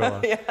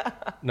Coca-Cola.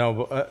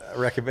 No,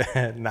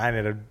 recommend 9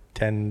 out of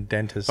 10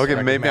 dentists. Okay,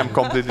 recommend. maybe I'm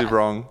completely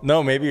wrong.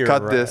 No, maybe you're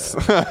Cut right. this.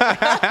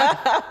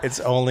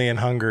 It's only in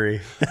Hungary.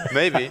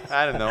 Maybe,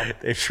 I don't know.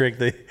 They've tricked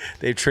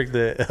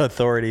the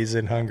authorities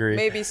in Hungary.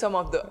 Maybe some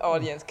of the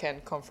audience can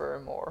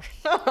confirm or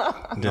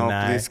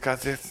no, please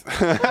cut it.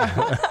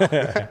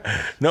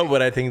 No,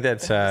 but I think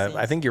that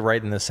I think you're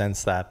right in the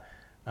sense that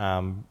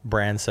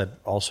brands that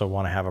also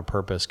want to have a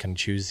purpose can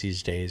choose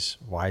these days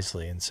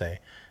wisely and say,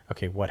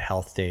 okay, what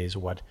health days,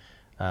 what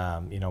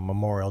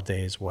Memorial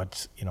Days,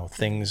 what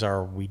things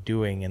are we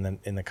doing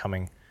in the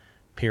coming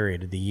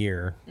period of the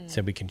year,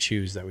 so we can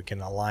choose that we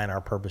can align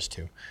our purpose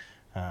to.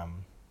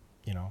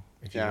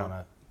 If you want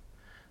to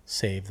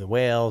save the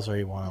whales or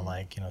you want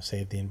to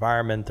save the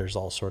environment, there's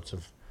all sorts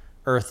of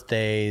Earth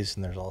days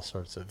and there's all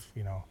sorts of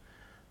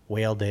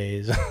whale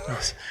days.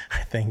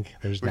 I think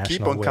there's National Whale Day. We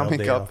keep on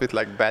coming up with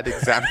like bad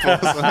examples.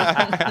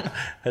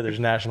 There's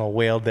National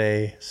Whale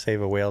Day,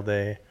 Save a Whale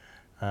Day.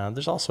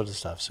 There's all sorts of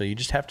stuff. So you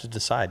just have to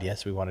decide,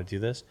 yes, we want to do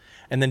this.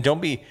 And then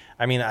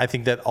I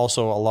think that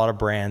also a lot of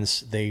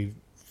brands, they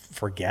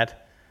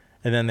forget.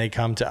 And then they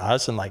come to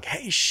us and like,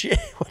 hey, shit,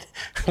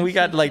 we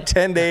got like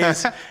 10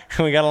 days and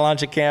we got to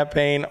launch a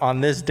campaign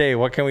on this day.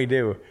 What can we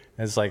do?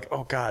 And it's like,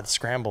 oh God,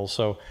 scramble.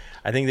 So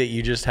I think that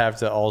you just have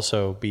to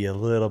also be a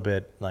little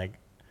bit like,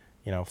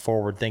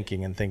 forward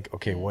thinking and think,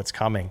 okay, what's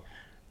coming?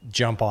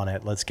 Jump on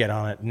it. Let's get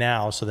on it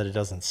now so that it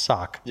doesn't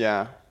suck.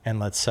 Yeah. And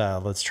let's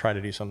try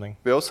to do something.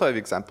 We also have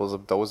examples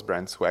of those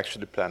brands who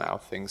actually plan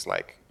out things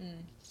like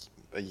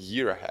a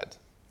year ahead.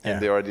 And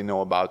they already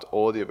know about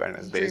all the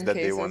awareness days that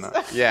they want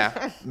to.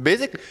 Yeah.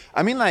 Basically,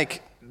 I mean,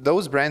 like,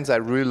 those brands I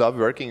really love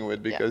working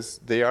with because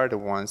they are the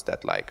ones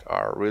that, like,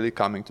 are really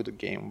coming to the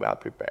game well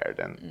prepared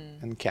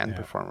and can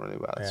perform really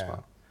well as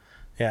well.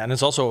 Yeah, and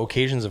it's also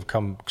occasions have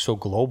come so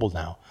global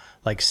now.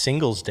 Like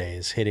Singles Day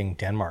is hitting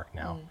Denmark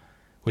now,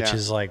 which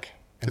is like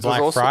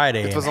Black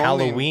Friday and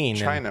Halloween.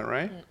 In China,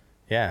 right?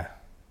 Yeah.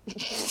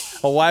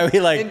 Well, why are we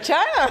like In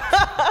China.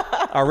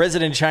 our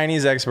resident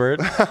Chinese expert?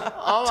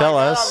 Tell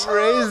us.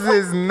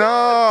 Racist,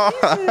 no.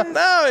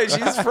 No,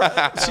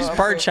 she's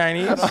part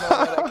Chinese. I don't know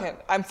what I can.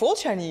 I'm full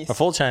Chinese. A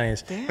full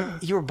Chinese.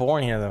 You were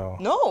born here though.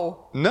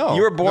 No. No.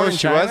 You were born in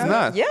she China? was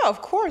not. Yeah,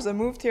 of course. I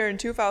moved here in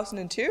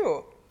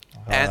 2002.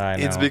 I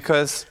And it's know.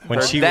 because When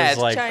her she dad,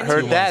 was like Chinese.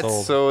 her 2 dad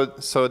months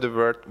old. saw the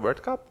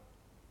World Cup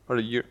or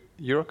the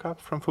Euro Cup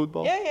from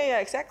football. Yeah,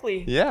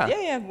 exactly. Yeah.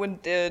 Yeah. When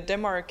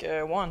Denmark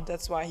won,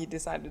 that's why he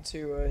decided to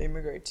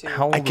immigrate to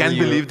How old I can't were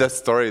you? believe that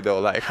story though.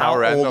 Like How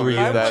random old were you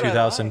is in that?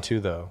 2002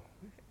 though?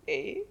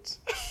 8.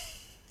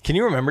 Can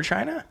you remember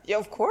China? Yeah,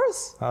 of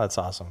course. Oh, that's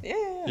awesome.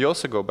 Yeah. You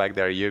also go back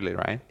there yearly,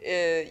 right?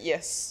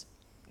 Yes.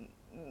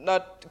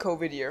 Not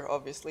COVID year,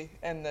 obviously,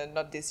 and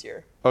not this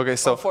year. Okay,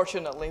 so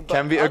Unfortunately. But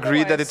can we agree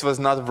that otherwise- it was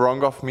not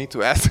wrong of me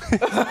to ask?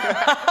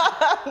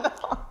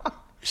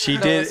 She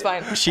No, did. it's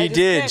fine. I She just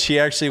did. can't- She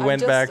actually I'm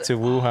went just- back to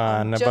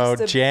Wuhan I'm just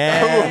about a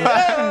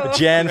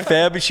Jan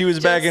Feb. She was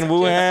back in Just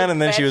Wuhan, a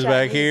and then she bad was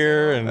back Chinese,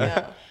 here, you and know?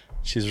 Yeah.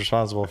 she's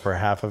responsible for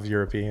half of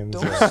Europeans.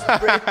 Don't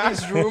spread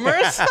these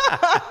rumors.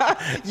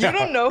 You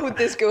don't know who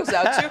this goes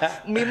out to.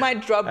 We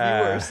might drop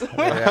viewers.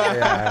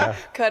 yeah.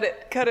 Cut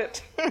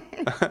it.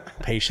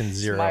 Patient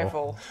zero. My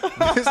fault.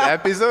 This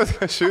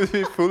episode should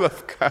be full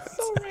of cuts.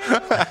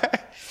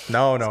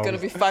 No. It's gonna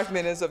be 5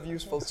 minutes of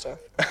useful stuff.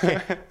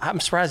 I'm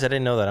surprised I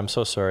didn't know that. I'm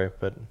so sorry,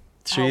 but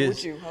she How is.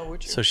 would you? How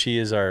would you? So she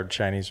is our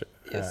Chinese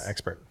Yes.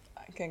 expert.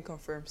 I can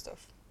confirm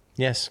stuff.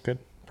 Yes, good,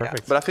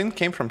 perfect. But I think it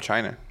came from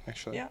China,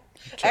 actually. Yeah.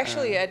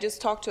 Actually, I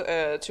just talked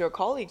to a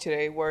colleague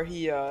today where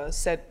he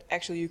said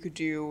actually you could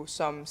do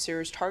some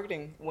serious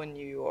targeting when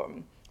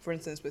you, for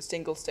instance, with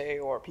single stay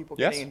or people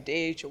Yes. getting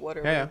engaged or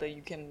whatever, Yeah. that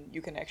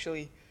you can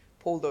actually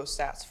pull those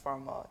stats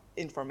from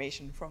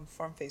information from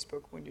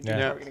Facebook when you do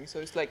Yeah. targeting. So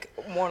it's like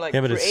more like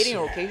Yeah, but it's- creating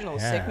occasional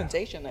yeah.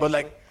 segmentation. But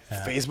Actually. like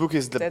Facebook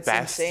is the That's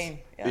best insane,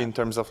 yeah. in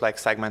terms of like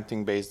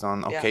segmenting based on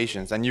Yeah.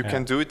 occasions, and you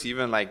can do it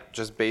even like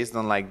just based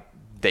on like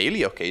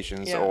daily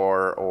occasions Yeah.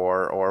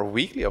 or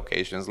weekly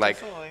occasions. Like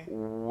Definitely.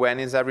 when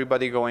is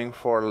everybody going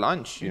for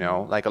lunch? You know,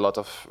 like a lot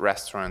of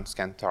restaurants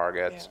can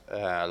target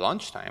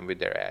lunchtime with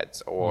their ads,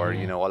 or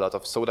you know, a lot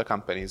of soda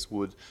companies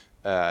would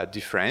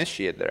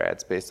differentiate their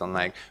ads based on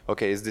like,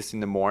 okay, is this in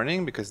the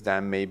morning? Because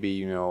then maybe,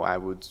 you know, I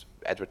would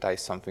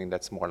advertise something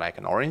that's more like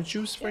an orange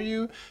juice for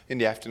you. In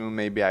the afternoon,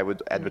 maybe I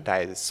would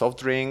advertise a soft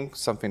drink,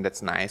 something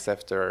that's nice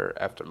after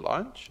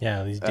lunch.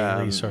 Yeah, these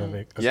daily sort of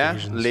Yeah,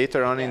 occasions.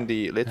 later on in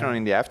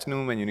the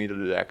afternoon when you need a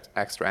little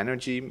extra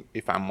energy,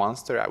 if I'm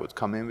Monster, I would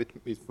come in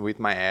with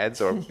my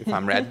ads, or if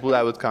I'm Red Bull,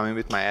 I would come in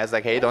with my ads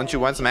like, hey, don't you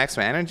want some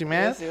extra energy,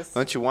 man? Yes, yes.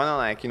 Don't you want to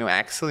like, you know,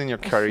 excel in your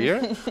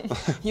career?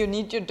 You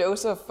need your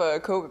dose of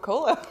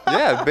Coca-Cola.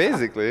 Yeah,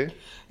 basically.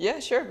 Yeah,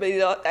 sure, but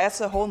it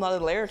adds a whole nother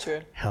layer to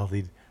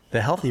it. The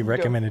healthy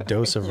recommended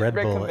dose of Yeah, Red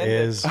Bull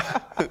recommended. is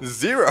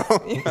 0.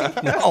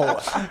 no.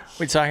 What are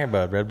you talking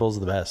about? Red Bull's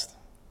the best.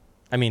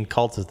 I mean,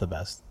 Cult is the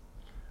best.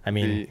 I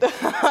mean,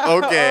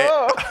 Okay.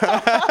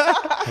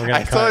 we're gonna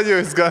I cut. told you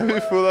it's gonna be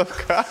full of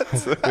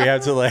cuts. We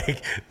have to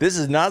like. This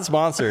is not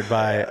sponsored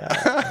by.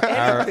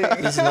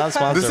 This is not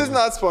sponsored. This is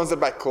not sponsored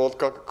by Cold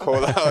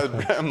Coca-Cola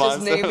or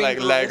Monster naming like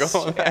the Lego.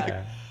 list,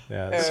 yeah.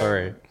 Yeah,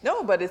 sorry.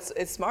 No, but it's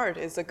smart.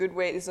 It's a good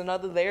way. It's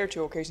another layer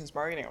to occasions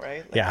marketing,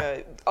 right? Like,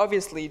 Yeah.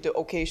 Obviously, the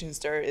occasions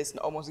there is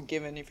almost a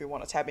given if you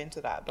want to tap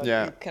into that. But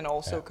Yeah. you can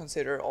also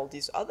consider all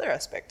these other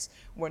aspects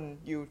when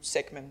you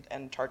segment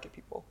and target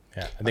people.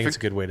 Yeah, I think it's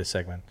a good way to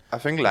segment. I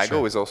think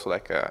Lego is also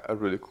like a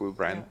really cool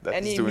brand that's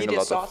Any doing a immediate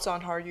lot thoughts of.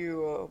 on how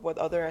you, what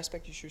other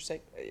aspect you should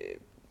say?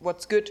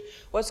 What's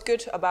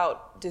good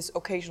about this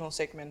occasional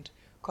segment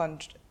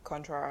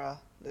contra,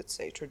 let's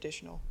say,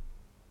 traditional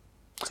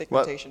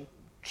segmentation?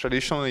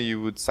 Traditionally,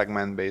 you would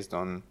segment based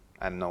on,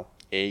 I don't know,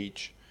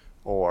 age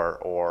or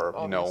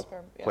you know, Obvious,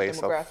 yeah, place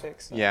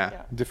demographics, of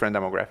yeah. different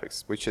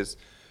demographics, which is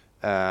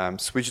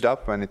switched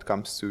up when it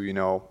comes to, you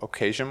know,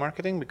 occasion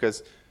marketing,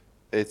 because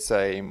it's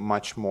a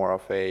much more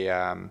of a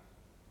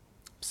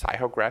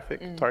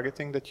psychographic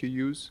targeting that you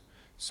use.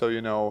 So,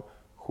 you know,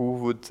 who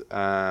would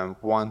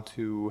want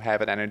to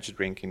have an energy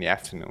drink in the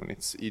afternoon?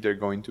 It's either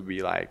going to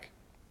be like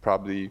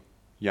probably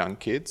young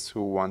kids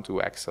who want to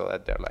excel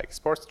at their like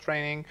sports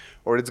training,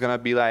 or it's gonna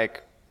be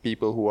like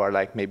people who are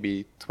like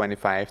maybe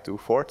 25 to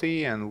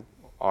 40 and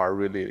are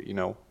really, you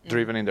know,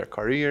 driven in their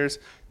careers,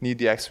 need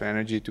the extra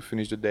energy to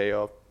finish the day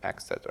off,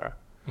 etc.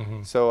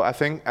 So I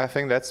think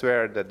that's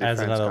where the difference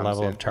Adds another comes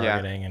level in. of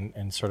targeting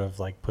and sort of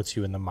like puts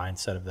you in the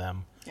mindset of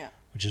them, Yeah.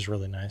 which is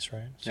really nice,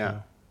 right? So, Yeah.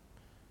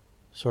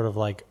 Sort of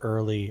like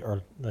early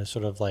or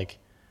sort of like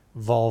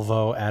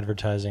Volvo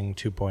advertising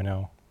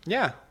 2.0.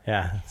 Yeah.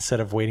 Yeah, instead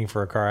of waiting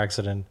for a car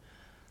accident,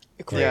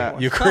 Yeah.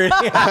 you're creating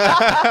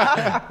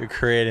you're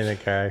creating a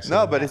car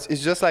accident. No, but it's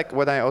just like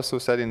what I also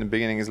said in the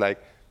beginning is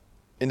like,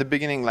 in the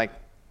beginning, like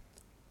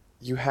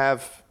you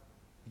have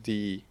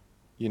the,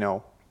 you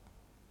know,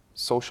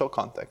 social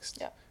context.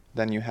 Yeah.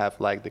 Then you have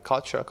like the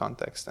cultural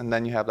context, and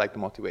then you have like the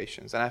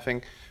motivations. And I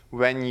think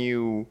when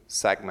you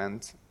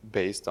segment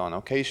based on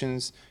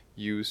occasions,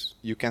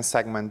 you can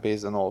segment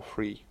based on all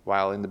three.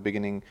 While in the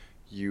beginning,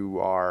 you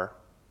are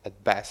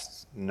at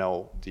best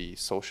know the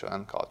social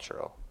and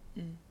cultural.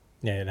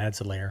 Yeah, it adds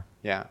a layer.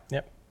 Yeah.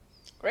 Yep.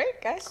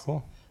 Great, guys.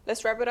 Cool.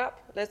 Let's wrap it up.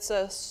 Let's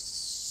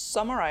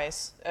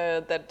summarize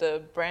that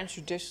the brand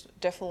should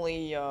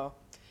definitely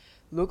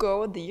look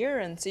over the year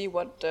and see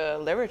what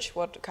leverage,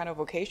 what kind of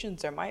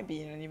occasions there might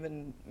be, and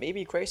even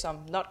maybe create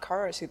some, not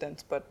car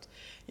accidents, but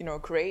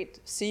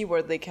see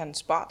where they can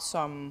spot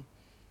some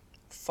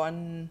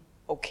fun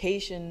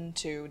occasion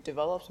to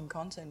develop some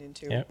content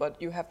into. Yeah.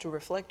 But you have to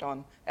reflect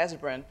on, as a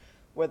brand,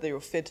 whether you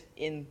fit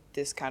in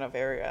this kind of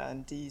area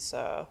and these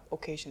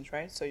occasions,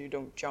 right? So you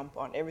don't jump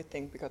on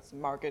everything because the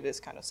market is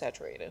kind of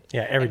saturated.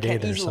 Yeah, every and day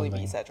can there's easily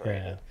something. be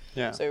saturated.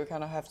 Yeah. So you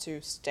kind of have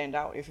to stand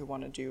out if you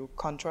want to do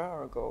contra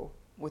or go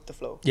with the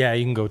flow. Yeah,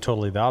 you can go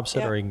totally the opposite,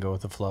 Yeah. or you can go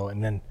with the flow.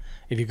 And then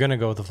if you're gonna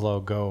go with the flow,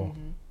 go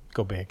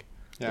big.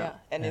 Yeah,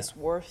 and it's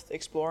worth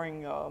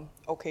exploring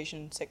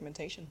occasion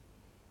segmentation.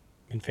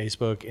 In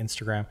Facebook,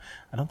 Instagram.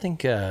 I don't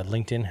think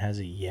LinkedIn has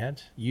it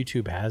yet.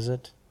 YouTube has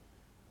it.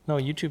 No,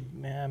 YouTube.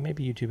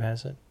 Maybe YouTube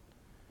has it.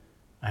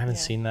 I haven't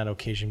seen that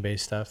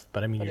occasion-based stuff,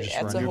 but I mean, But you're it just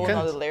adds a running. whole can-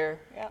 other layer.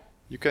 Yeah.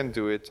 You can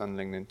do it on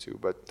LinkedIn too,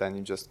 but then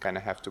you just kind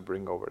of have to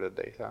bring over the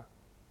data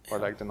or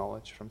like the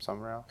knowledge from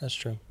somewhere else. That's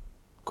true.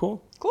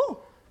 Cool. Cool.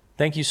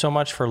 Thank you so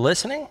much for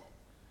listening.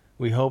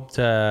 We hoped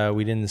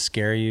we didn't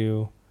scare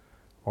you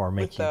or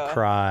make With you the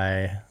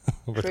cry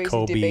with crazy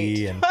Kobe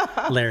debate. and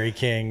Larry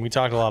King. We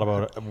talked a lot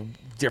about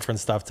different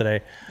stuff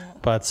today.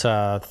 But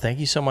thank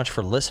you so much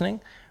for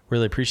listening.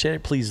 Really appreciate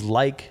it. Please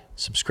like,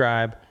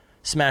 subscribe,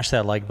 smash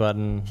that like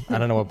button. I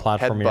don't know what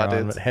platform you're Headbutt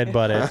on, it. but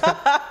headbutt it,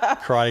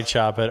 karate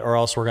chop it, or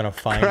else we're going to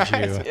find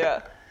you.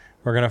 Yeah.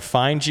 We're going to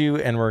find you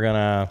and we're going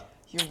to...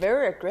 You're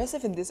very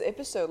aggressive in this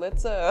episode.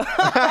 Let's We're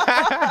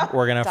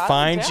going to Dial it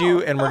find you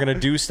down. and we're going to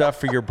do stuff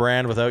for your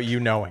brand without you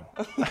knowing.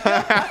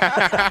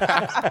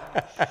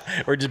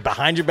 We're just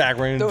behind your back.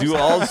 We're going to do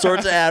all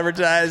sorts of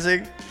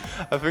advertising.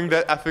 I think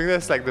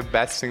that's like the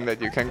best thing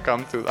that you can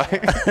come to.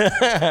 Like,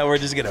 We're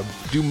just going to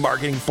do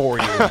marketing for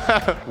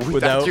you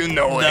without you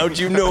knowing. without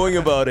you knowing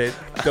about it.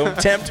 Don't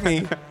tempt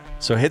me.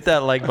 So hit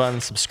that like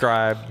button,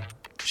 subscribe,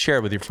 share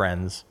it with your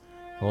friends.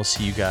 And we'll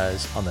see you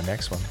guys on the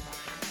next one.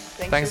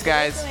 Thanks, for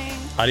guys. listening.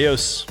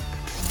 Adios.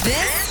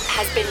 This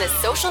has been the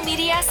Social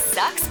Media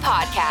Sucks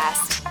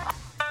Podcast.